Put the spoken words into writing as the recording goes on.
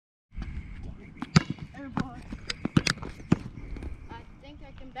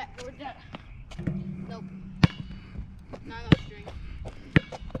And backboard that. Nope. Not no string.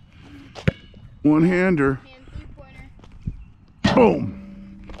 One-hander. Hand three-pointer.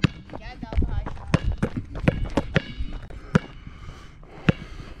 Boom. Yeah, that was a high shot.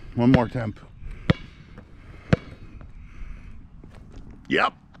 One more temp.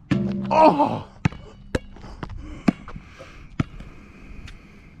 Yep. Oh.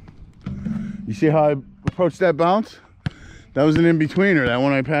 You see how I approached that bounce? That was an in-betweener, that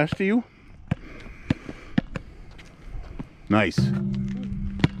one I passed to you. Nice.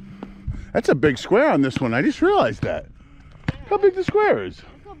 That's a big square on this one. I just realized that. Look how big the square is.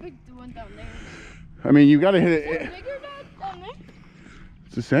 Look how big the one down there is. I mean, you got to hit Is it. it bigger down there?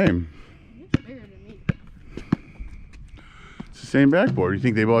 It's the same. It's bigger than me. It's the same backboard. You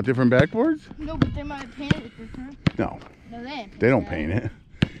think they bought different backboards? No, but they might have painted it different. No, No, they don't paint it.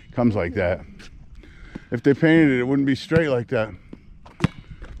 It comes like that. If they painted it, it wouldn't be straight like that.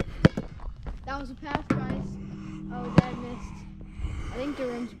 That was a pass prize. Oh, Dad missed. I think the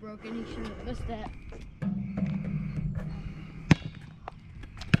rim's broken. He shouldn't have missed that.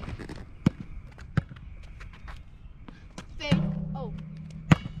 Fake. Oh.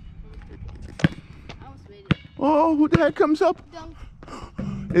 I almost made it. Oh, who the heck comes up? Dunk.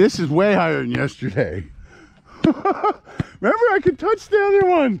 This is way higher than yesterday. Remember, I could touch the other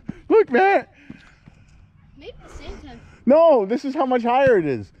one. Look, Matt. Maybe the same time. No, this is how much higher it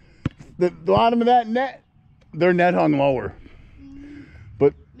is. The bottom of that net, their net hung lower.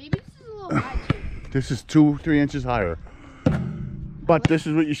 But Maybe this is a little high too. this is 2-3 inches higher. But this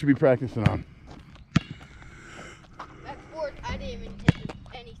is what you should be practicing on. Backboard, I didn't even hit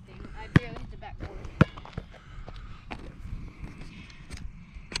anything. I barely hit the backboard.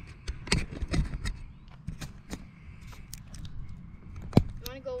 You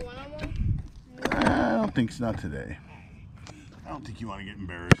want to go one-on-one? I don't think it's not today. I don't think you want to get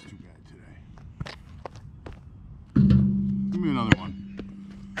embarrassed too bad today. Give me another one.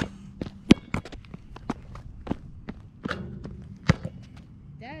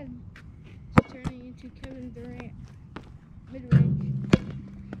 Dad is turning into Kevin Durant. Mid-range.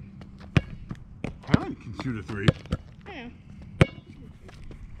 Kevin can shoot a 3. Yeah.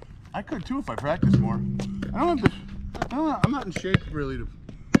 I could too if I practiced more. I don't have to. I'm not in shape really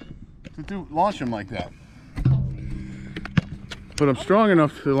to launch them like that. But I'm strong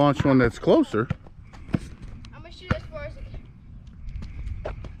enough to launch one that's closer. I'm going to shoot as far as I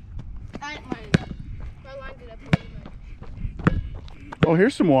can. I didn't mind it. I lined it up a little bit. Oh,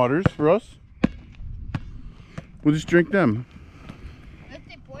 here's some waters for us. We'll just drink them.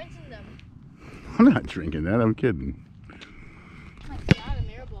 50 points in them. I'm not drinking that. I'm kidding. Oh my God, a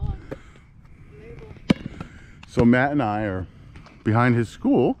mirror ball. A mirror ball. So Matt and I are behind his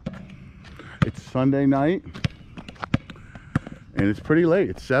school. It's Sunday night. And it's pretty late.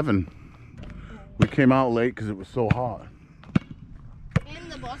 It's 7. We came out late because it was so hot.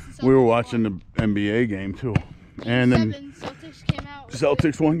 And the Boston Celtics We were watching won. the NBA game too. Game And then 7, Celtics came out.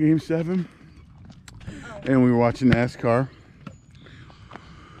 Celtics won game 7. Oh, And we were watching NASCAR.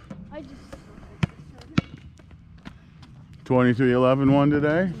 I just. 23-11 won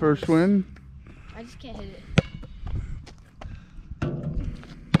today. First win. I just can't hit it.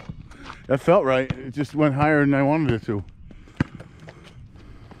 That felt right. It just went higher than I wanted it to.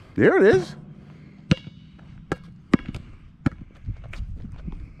 There it is.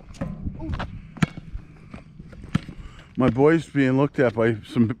 My boy's being looked at by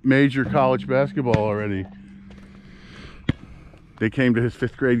some major college basketball already. They came to his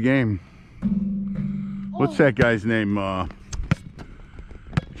 5th grade game. What's that guy's name?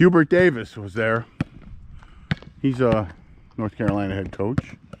 Hubert Davis was there. He's a North Carolina head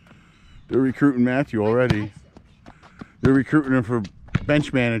coach. They're recruiting Matthew already. They're recruiting him for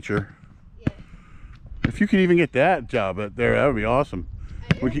bench manager. Yeah. If you could even get that job out there, that would be awesome.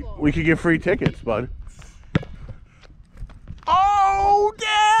 We could get free tickets, bud. Oh, yeah!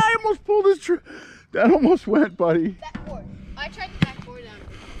 I almost pulled his that almost went, buddy. Backboard. I tried the backboard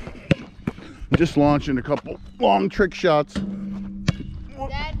down. I'm just launching a couple long trick shots. Dad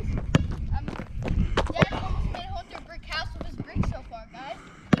almost made a hole through a brick house with his bricks so far, guys.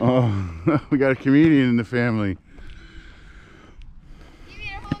 Oh, we got a comedian in the family. He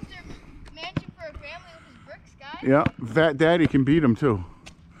made a hole through a mansion for a family with his bricks, guys. Yeah, Fat Daddy can beat him too.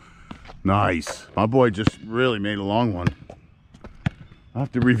 Nice. My boy just really made a long one. I'll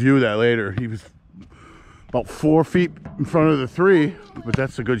have to review that later. He was about 4 feet in front of the 3, but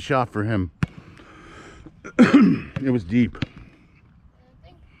that's a good shot for him. It was deep.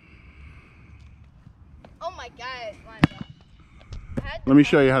 Oh my God, it's lined up. Let me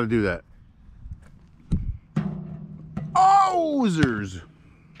show you how to do that. Oh, zers.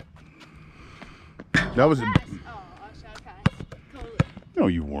 That was a... Pass. Oh, I shot a pass. Totally. No,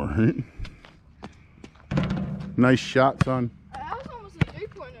 you weren't. Nice shot, son. That was almost a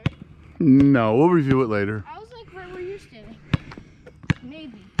three-pointer. No, we'll review it later. I was like right where you're standing.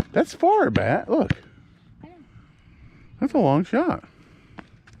 Maybe. That's far, Bat. Look. I know. That's a long shot.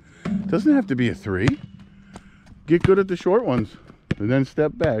 Doesn't have to be a 3. Get good at the short ones and then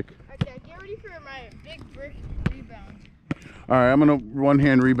step back. Okay, get ready for my big brick rebound. All right, I'm gonna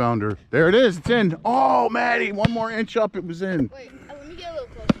one-hand rebounder. There it is. It's in. Oh, Maddie, 1 more inch up. It was in. Wait, let me get a little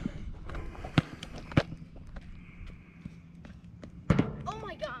closer. Oh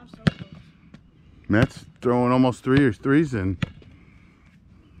my god, I'm so close. Matt's throwing almost 3s in.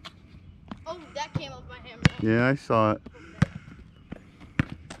 Oh, that came off my hammer. Yeah, I saw it.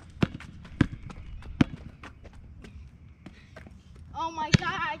 Oh my god,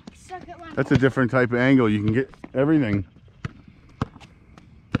 I suck at my... That's a different type of angle. You can get everything.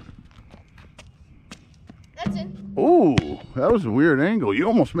 That's in. Ooh, that was a weird angle. You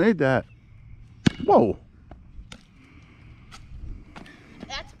almost made that. Whoa.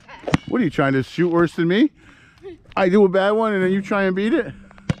 That's a pass. What are you trying to shoot worse than me? I do a bad one and then you try and beat it?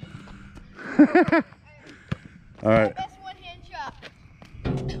 All right. Best one-hand shot.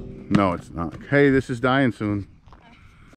 No, it's not. Hey, this is dying soon.